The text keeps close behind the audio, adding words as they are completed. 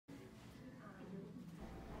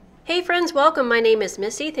Hey friends, welcome. My name is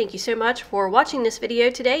Missy. Thank you so much for watching this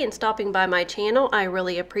video today and stopping by my channel. I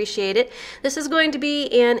really appreciate it. This is going to be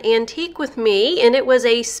an antique with me, and it was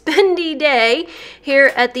a spendy day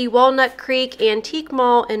here at the Walnut Creek Antique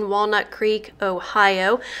Mall in Walnut Creek,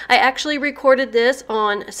 Ohio. I actually recorded this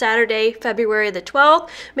on Saturday, February the 12th.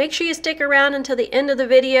 Make sure you stick around until the end of the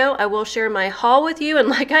video. I will share my haul with you, and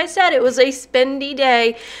like I said, it was a spendy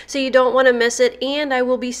day, so you don't want to miss it, and I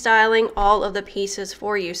will be styling all of the pieces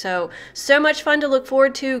for you. So much fun to look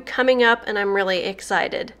forward to coming up, and I'm really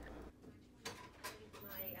excited.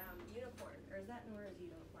 My unicorn, or is that Nora's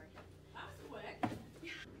unicorn? That was quick.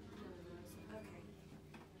 Yeah. Okay.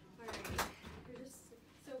 All right. You're just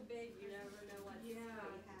so big, you never know what you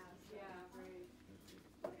have. Yeah, right.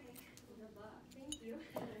 Okay. Good luck. Thank you.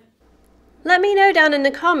 Let me know down in the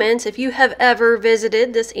comments if you have ever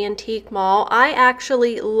visited this antique mall. I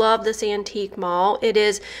actually love this antique mall. It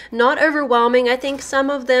is not overwhelming. I think some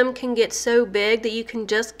of them can get so big that you can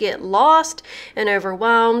just get lost and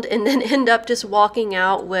overwhelmed and then end up just walking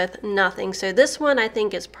out with nothing. So this one I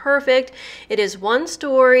think is perfect. It is one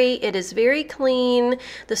story. It is very clean.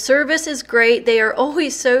 The service is great. They are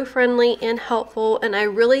always so friendly and helpful, and I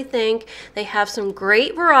really think they have some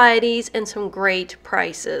great varieties and some great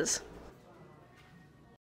prices.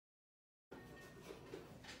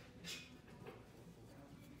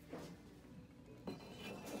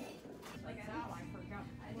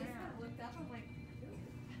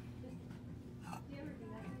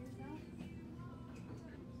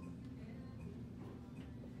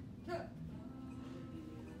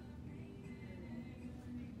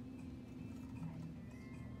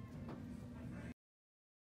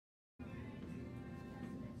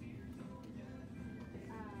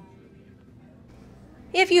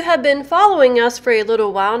 If you have been following us for a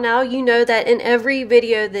little while now, you know that in every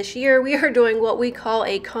video this year, we are doing what we call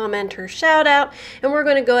a commenter shout out, and we're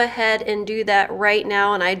going to go ahead and do that right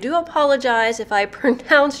now. And I do apologize if I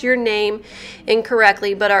pronounce your name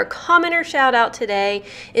incorrectly, but our commenter shout out today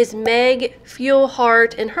is Meg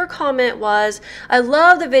Fuelheart, and her comment was, "I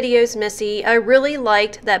love the videos, Missy. I really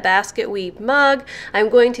liked that basket weave mug. I'm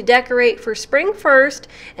going to decorate for spring first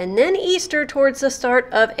and then Easter towards the start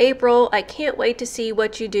of April. I can't wait to see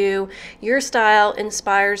what you do. Your style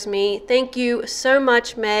inspires me." Thank you so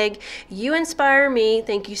much, Meg. You inspire me.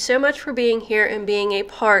 Thank you so much for being here and being a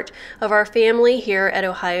part of our family here at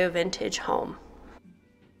Ohio Vintage Home.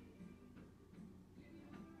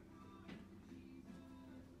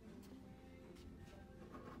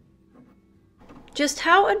 Just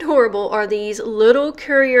how adorable are these little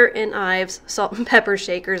Currier and Ives salt and pepper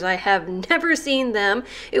shakers? I have never seen them.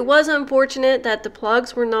 It was unfortunate that the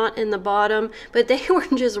plugs were not in the bottom, but they were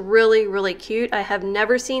just really, really cute. I have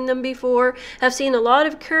never seen them before. I've seen a lot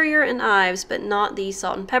of Currier and Ives, but not these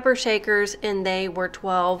salt and pepper shakers, and they were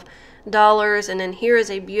 $12. And then here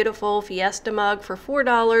is a beautiful Fiesta mug for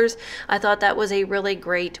 $4. I thought that was a really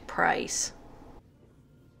great price.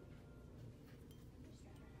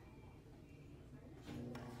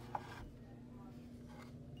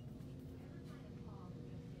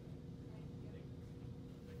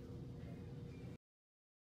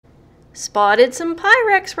 Spotted some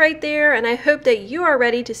Pyrex right there, and I hope that you are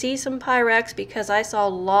ready to see some Pyrex because I saw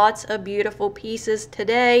lots of beautiful pieces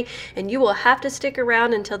today, and you will have to stick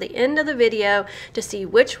around until the end of the video to see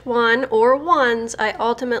which one or ones I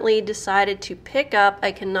ultimately decided to pick up.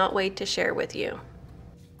 I cannot wait to share with you.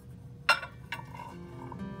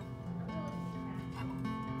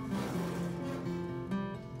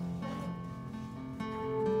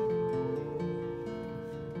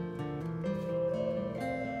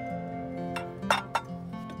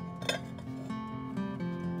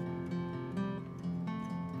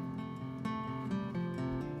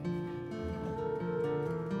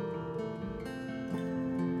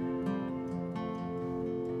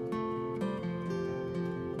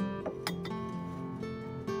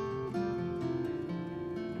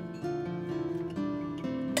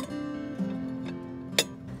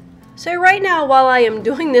 So right now, while I am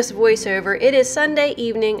doing this voiceover, it is Sunday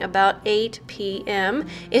evening about 8 p.m.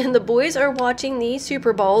 and the boys are watching the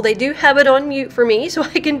Super Bowl. They do have it on mute for me so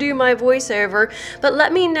I can do my voiceover, but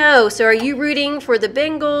let me know. So are you rooting for the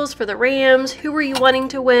Bengals, for the Rams? Who were you wanting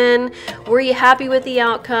to win? Were you happy with the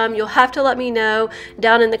outcome? You'll have to let me know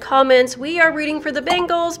down in the comments. We are rooting for the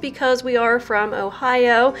Bengals because we are from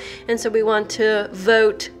Ohio, and so we want to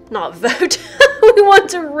not vote. We want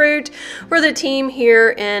to root for the team here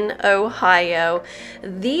in Ohio.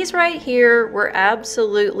 These right here were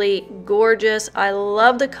absolutely gorgeous. I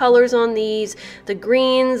love the colors on these, the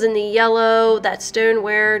greens and the yellow, that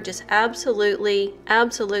stoneware, just absolutely,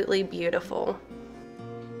 absolutely beautiful.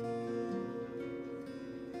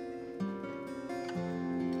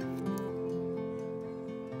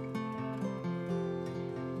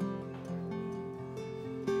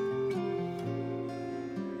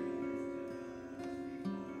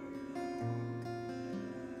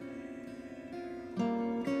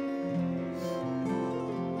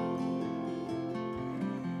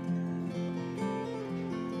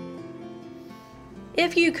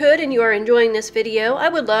 If you could and you are enjoying this video, I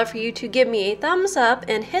would love for you to give me a thumbs up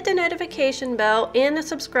and hit the notification bell and the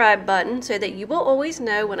subscribe button so that you will always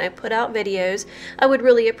know when I put out videos. I would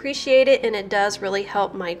really appreciate it, and it does really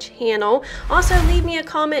help my channel. Also, leave me a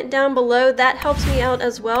comment down below. That helps me out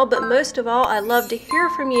as well, but most of all, I love to hear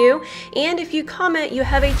from you. And if you comment, you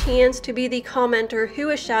have a chance to be the commenter who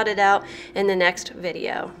is shouted out in the next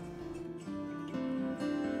video.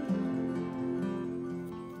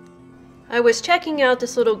 I was checking out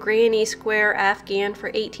this little granny square Afghan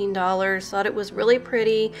for $18. Thought it was really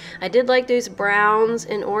pretty. I did like those browns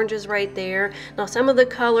and oranges right there. Now some of the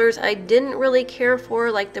colors I didn't really care for,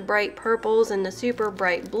 like the bright purples and the super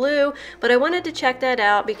bright blue, but I wanted to check that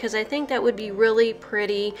out because I think that would be really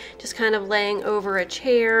pretty, just kind of laying over a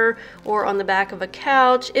chair or on the back of a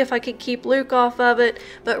couch if I could keep Luke off of it,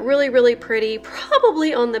 but really, really pretty,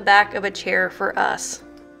 probably on the back of a chair for us.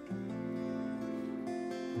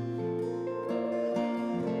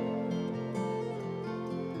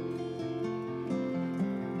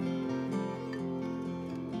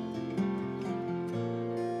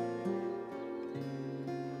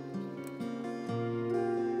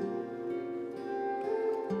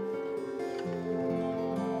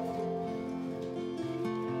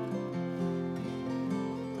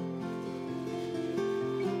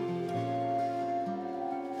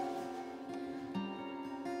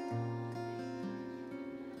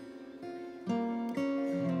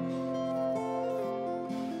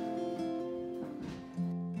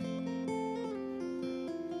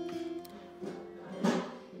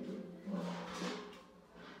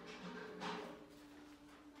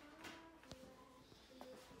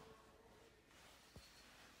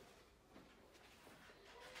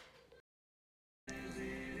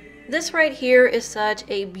 This right here is such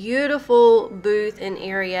a beautiful booth and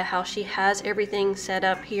area, how she has everything set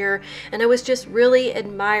up here, and I was just really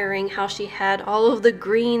admiring how she had all of the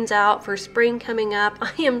greens out for spring coming up.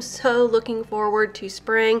 I am so looking forward to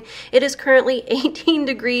spring. It is currently 18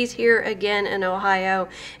 degrees here again in Ohio,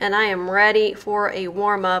 and I am ready for a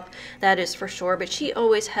warm up, that is for sure. But she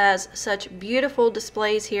always has such beautiful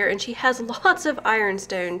displays here, and she has lots of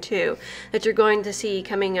ironstone too that you're going to see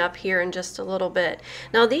coming up here in just a little bit.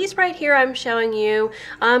 Now these right here I'm showing you,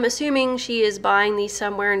 I'm assuming she is buying these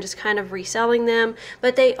somewhere and just kind of reselling them,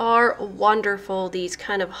 but they are wonderful, these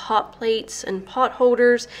kind of hot plates and pot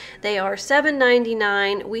holders. They are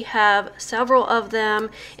 $7.99. We have several of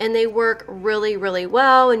them and they work really, really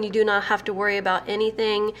well, and you do not have to worry about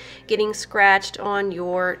anything getting scratched on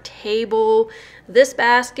your table. This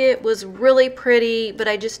basket was really pretty, but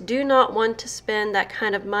I just do not want to spend that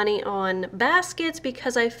kind of money on baskets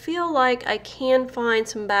because I feel like I can find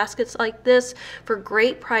some baskets like this for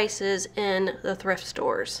great prices in the thrift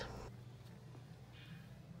stores.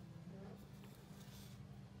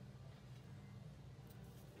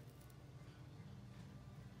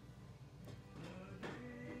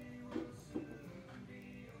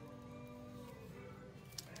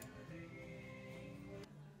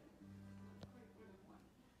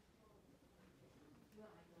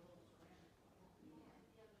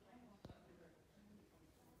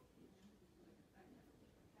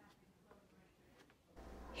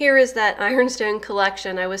 Here is that ironstone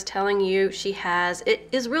collection I was telling you she has. It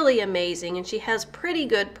is really amazing, and she has pretty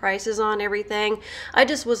good prices on everything. I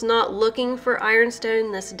just was not looking for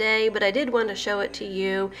ironstone this day, but I did want to show it to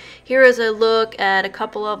you. Here is a look at a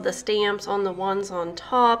couple of the stamps on the ones on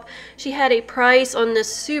top. She had a price on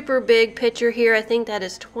this super big picture here. I think that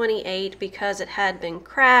is $28 because it had been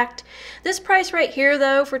cracked. This price right here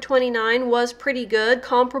though for $29 was pretty good,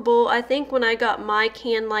 comparable. I think when I got my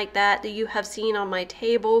can like that you have seen on my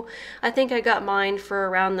table, I think I got mine for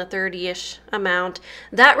around the 30-ish amount.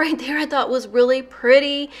 That right there I thought was really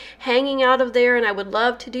pretty hanging out of there, and I would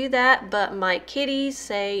love to do that, but my kitties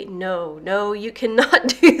say no, you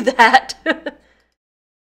cannot do that.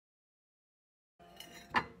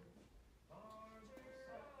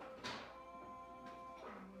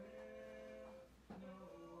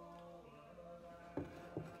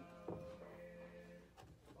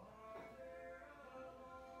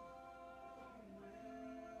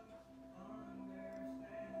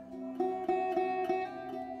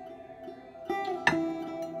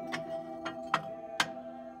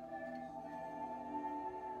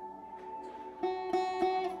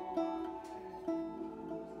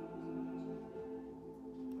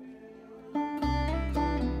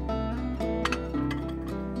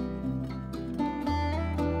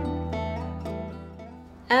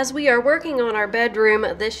 As we are working on our bedroom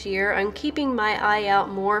this year, I'm keeping my eye out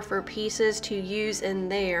more for pieces to use in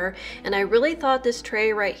there, and I really thought this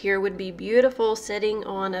tray right here would be beautiful sitting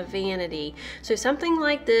on a vanity. So something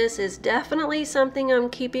like this is definitely something I'm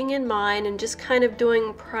keeping in mind and just kind of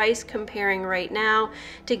doing price comparing right now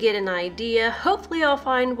to get an idea. Hopefully I'll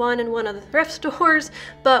find one in one of the thrift stores,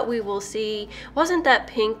 but we will see. Wasn't that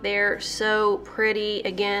pink there so pretty?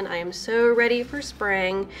 Again, I am so ready for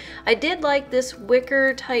spring. I did like this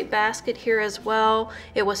wicker type basket here as well.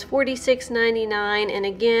 It was $46.99, and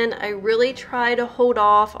again, I really try to hold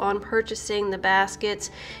off on purchasing the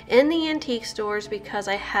baskets in the antique stores because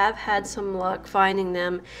I have had some luck finding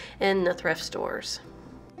them in the thrift stores.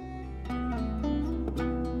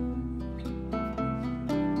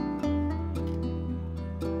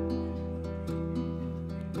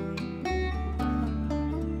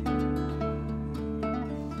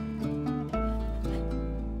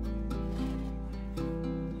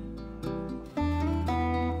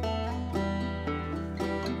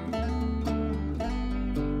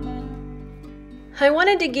 I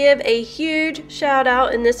wanted to give a huge shout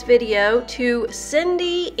out in this video to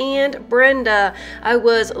Cindy and Brenda. I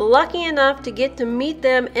was lucky enough to get to meet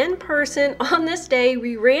them in person on this day.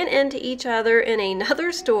 We ran into each other in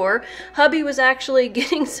another store. Hubby was actually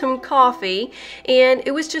getting some coffee, and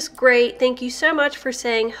it was just great. Thank you so much for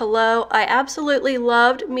saying hello. I absolutely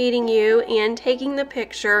loved meeting you and taking the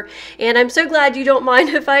picture, and I'm so glad you don't mind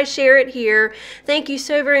if I share it here. Thank you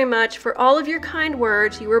so very much for all of your kind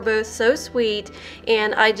words. You were both so sweet,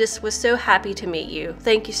 and I just was so happy to meet you.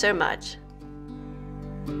 Thank you so much.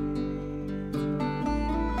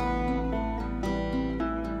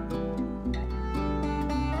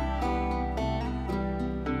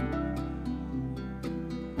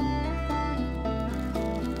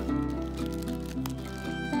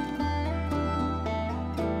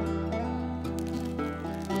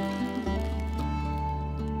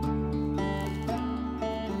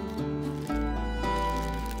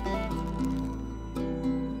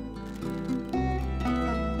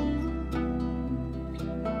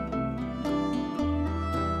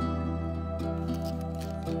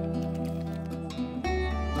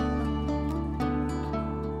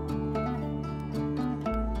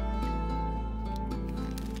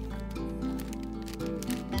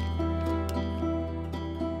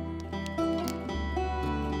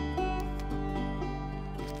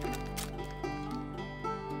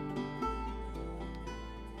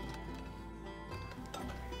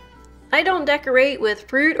 I don't decorate with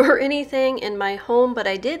fruit or anything in my home, but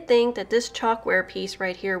I did think that this chalkware piece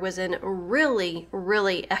right here was in really,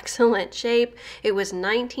 really excellent shape. It was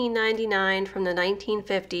 $19.99 from the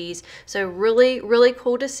 1950s, so really, really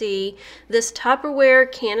cool to see. This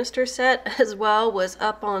Tupperware canister set as well was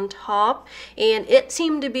up on top, and it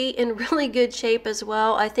seemed to be in really good shape as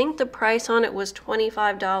well. I think the price on it was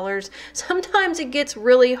 $25. Sometimes it gets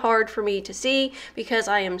really hard for me to see because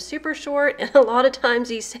I am super short, and a lot of times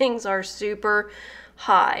these things are super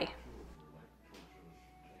high.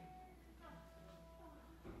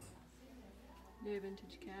 New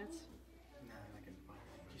vintage cats. No, I can find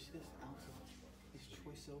it. Do you see this ounce of this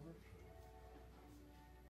choice silver?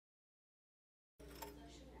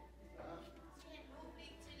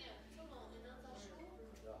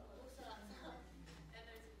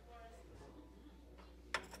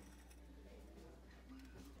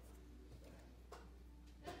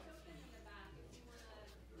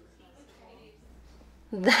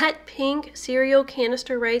 That pink cereal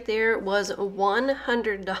canister right there was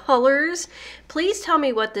 $100. Please tell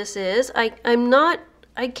me what this is. I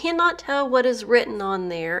cannot tell what is written on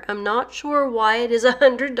there. I'm not sure why it is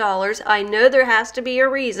 $100. I know there has to be a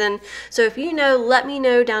reason. So if you know, let me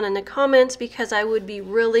know down in the comments because I would be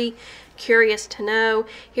really curious to know.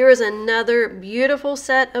 Here is another beautiful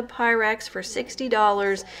set of Pyrex for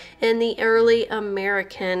 $60 in the early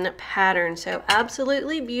American pattern. So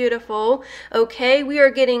absolutely beautiful. Okay, we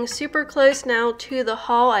are getting super close now to the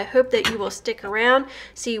haul. I hope that you will stick around,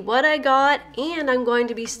 see what I got, and I'm going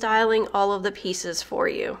to be styling all of the pieces for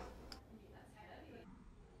you.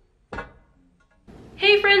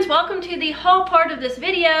 Hey friends, welcome to the haul part of this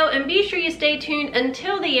video, and be sure you stay tuned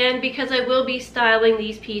until the end because I will be styling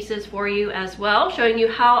these pieces for you as well, showing you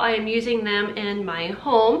how I am using them in my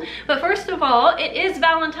home. But first of all, it is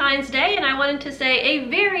Valentine's Day, and I wanted to say a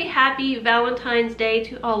very happy Valentine's Day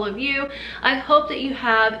to all of you. I hope that you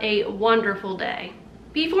have a wonderful day.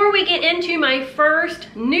 Before we get into my first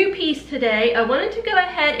new piece today, I wanted to go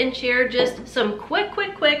ahead and share just some quick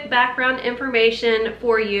background information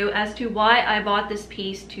for you as to why I bought this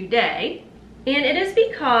piece today. And it is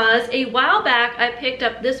because a while back I picked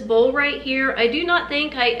up this bowl right here. I do not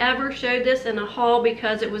think I ever showed this in a haul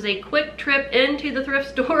because it was a quick trip into the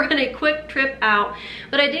thrift store and a quick trip out.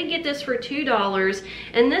 But I did get this for $2.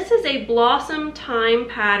 And this is a Blossom Time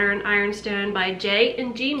Pattern Ironstone by J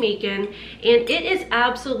and G Meakin. And it is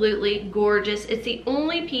absolutely gorgeous. It's the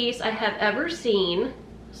only piece I have ever seen.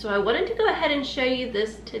 So I wanted to go ahead and show you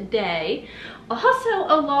this today. Also,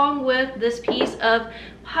 along with this piece of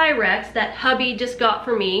Pyrex that hubby just got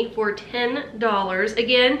for me for $10.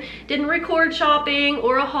 Again, didn't record shopping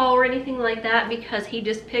or a haul or anything like that because he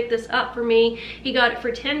just picked this up for me. He got it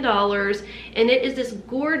for $10, and it is this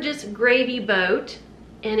gorgeous gravy boat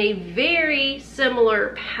in a very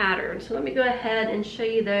similar pattern. So let me go ahead and show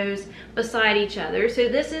you those beside each other. So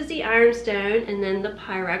this is the Ironstone and then the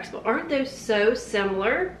Pyrex, but aren't those so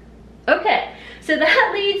similar? Okay, so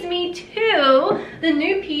that leads me to the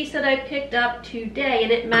new piece that I picked up today,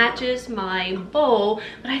 and it matches my bowl,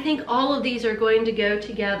 but I think all of these are going to go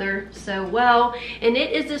together so well. And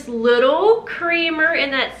it is this little creamer in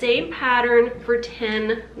that same pattern for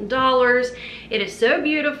 $10. It is so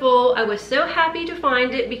beautiful. I was so happy to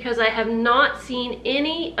find it because I have not seen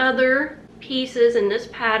any other pieces in this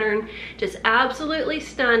pattern. Just absolutely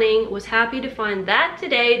stunning. Was happy to find that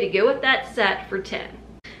today to go with that set for $10.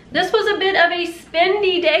 This was a bit of a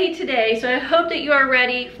spendy day today, so I hope that you are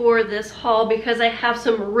ready for this haul because I have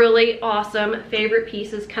some really awesome favorite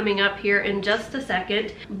pieces coming up here in just a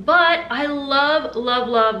second. But I love, love,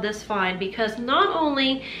 love this find because not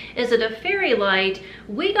only is it a fairy light,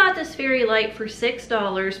 we got this fairy light for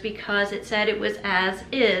 $6 because it said it was as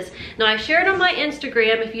is. Now I shared on my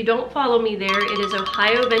Instagram, if you don't follow me there, it is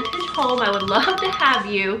Ohio Vintage Home. I would love to have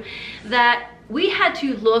you. That we had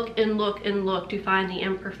to look and look and look to find the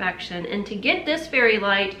imperfection, and to get this fairy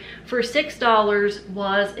light for $6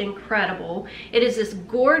 was incredible. It is this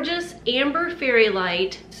gorgeous amber fairy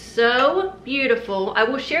light, so beautiful. I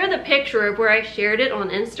will share the picture of where I shared it on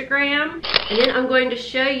Instagram, and then I'm going to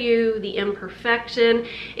show you the imperfection.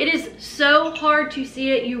 It is so hard to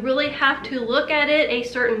see it. You really have to look at it a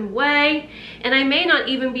certain way, and I may not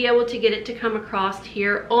even be able to get it to come across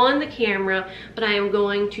here on the camera, but I am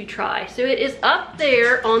going to try. So it is up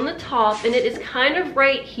there on the top, and it is kind of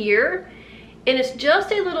right here, and it's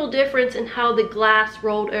just a little difference in how the glass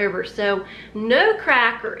rolled over. So no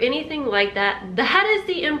crack or anything like that. That is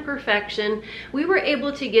the imperfection. We were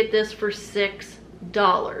able to get this for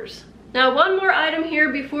 $6. Now, one more item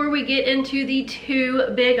here before we get into the two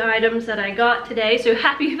big items that I got today. So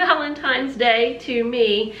happy Valentine's Day to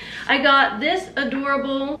me. I got this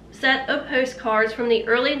adorable set of postcards from the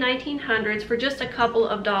early 1900s for just a couple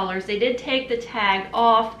of dollars. They did take the tag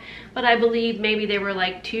off, but I believe maybe they were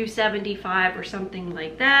like $2.75 or something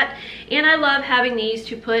like that. And I love having these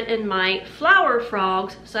to put in my flower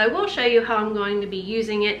frogs, so I will show you how I'm going to be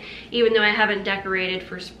using it, even though I haven't decorated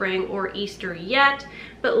for spring or Easter yet.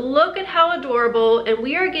 But look at how adorable, and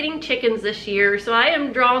we are getting chickens this year, so I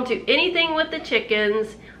am drawn to anything with the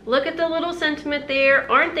chickens. Look at the little sentiment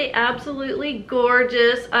there. Aren't they absolutely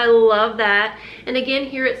gorgeous? I love that. And again,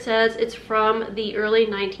 here it says it's from the early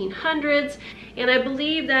 1900s. And I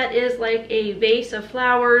believe that is like a vase of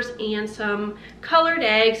flowers and some colored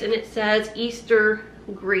eggs, and it says Easter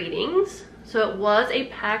greetings. So it was a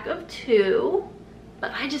pack of 2.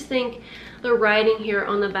 But I just think the writing here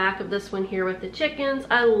on the back of this one here with the chickens,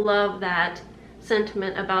 I love that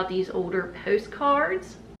sentiment about these older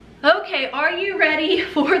postcards. Okay, are you ready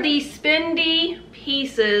for the spendy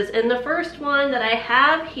pieces? And the first one that I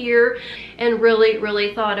have here, and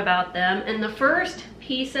really thought about them, and the first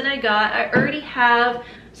piece that I got, I already have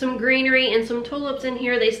some greenery and some tulips in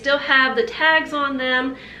here. They still have the tags on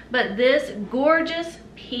them, but this gorgeous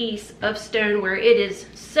piece of stoneware, it is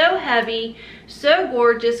so heavy, so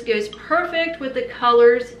gorgeous, goes perfect with the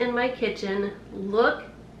colors in my kitchen. Look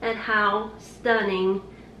at how stunning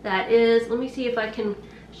that is. Let me see if I can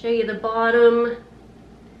show you the bottom.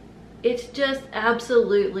 It's just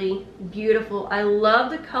absolutely beautiful. I love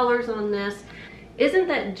the colors on this. Isn't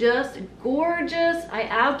that just gorgeous? I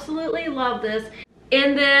absolutely love this.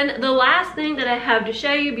 And then the last thing that I have to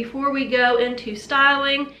show you before we go into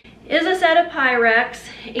styling is a set of Pyrex,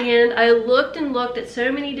 and I looked and looked at so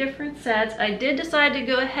many different sets. I did decide to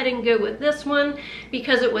go ahead and go with this one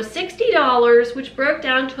because it was $60, which broke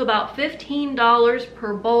down to about $15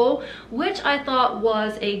 per bowl, which I thought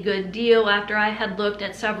was a good deal after I had looked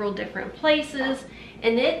at several different places.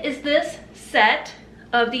 And it is this set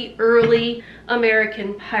of the early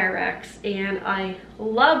American Pyrex, and I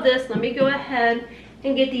love this. Let me go ahead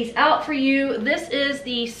and get these out for you. This is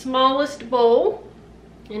the smallest bowl,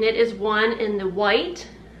 and it is one in the white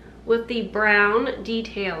with the brown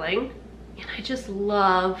detailing. And I just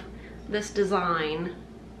love this design.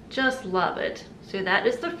 Just love it. So that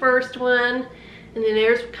is the first one. And then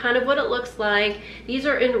there's kind of what it looks like. These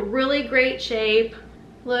are in really great shape.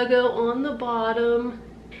 Logo on the bottom.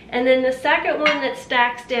 And then the second one that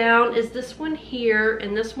stacks down is this one here.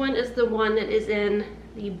 And this one is the one that is in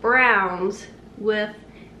the browns with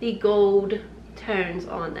the gold tones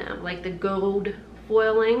on them, like the gold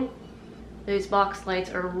foiling. Those box lights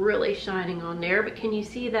are really shining on there, but can you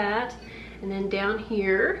see that? And then down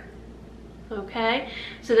here, okay,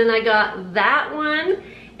 so then I got that one,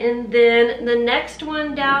 and then the next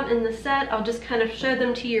one down in the set, I'll just kind of show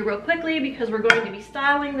them to you real quickly because we're going to be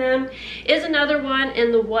styling them, is another one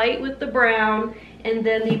in the white with the brown, and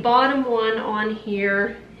then the bottom one on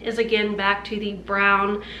here is again back to the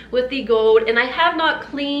brown with the gold. And I have not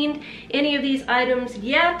cleaned any of these items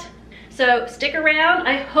yet, so stick around.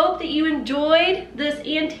 I hope that you enjoyed this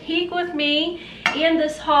antique with me and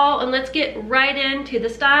this haul, and let's get right into the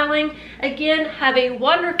styling. Again, have a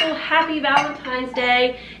wonderful, happy Valentine's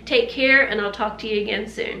Day. Take care, and I'll talk to you again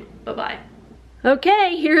soon. Bye-bye.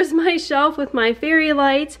 Okay, here's my shelf with my fairy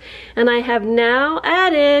lights, and I have now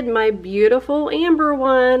added my beautiful amber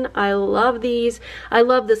one. I love these. I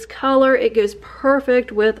love this color. It goes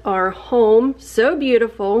perfect with our home. So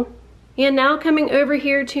beautiful. And now coming over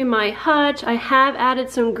here to my hutch, I have added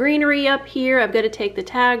some greenery up here. I've got to take the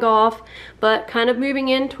tag off, but kind of moving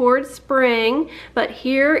in towards spring. But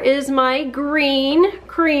here is my green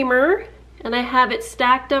creamer, and I have it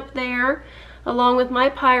stacked up there along with my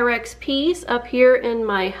Pyrex piece up here in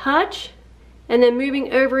my hutch. And then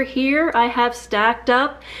moving over here, I have stacked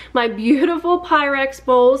up my beautiful Pyrex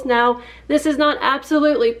bowls. Now, this is not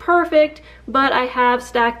absolutely perfect, but I have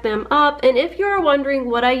stacked them up. And if you're wondering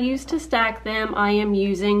what I use to stack them, I am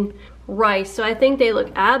using rice. So I think they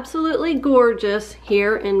look absolutely gorgeous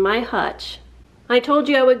here in my hutch. I told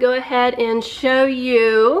you I would go ahead and show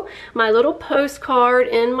you my little postcard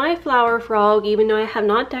in my flower frog, even though I have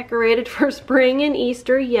not decorated for spring and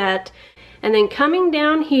Easter yet. And then coming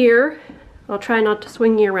down here, I'll try not to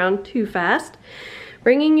swing you around too fast,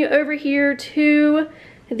 bringing you over here to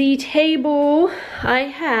the table, I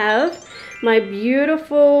have my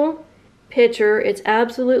beautiful picture. It's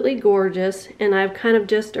absolutely gorgeous, and I've kind of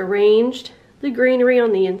just arranged the greenery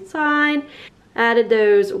on the inside. Added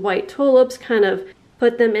those white tulips, kind of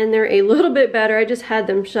put them in there a little bit better. I just had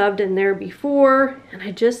them shoved in there before, and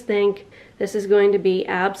I just think this is going to be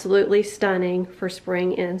absolutely stunning for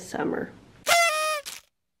spring and summer.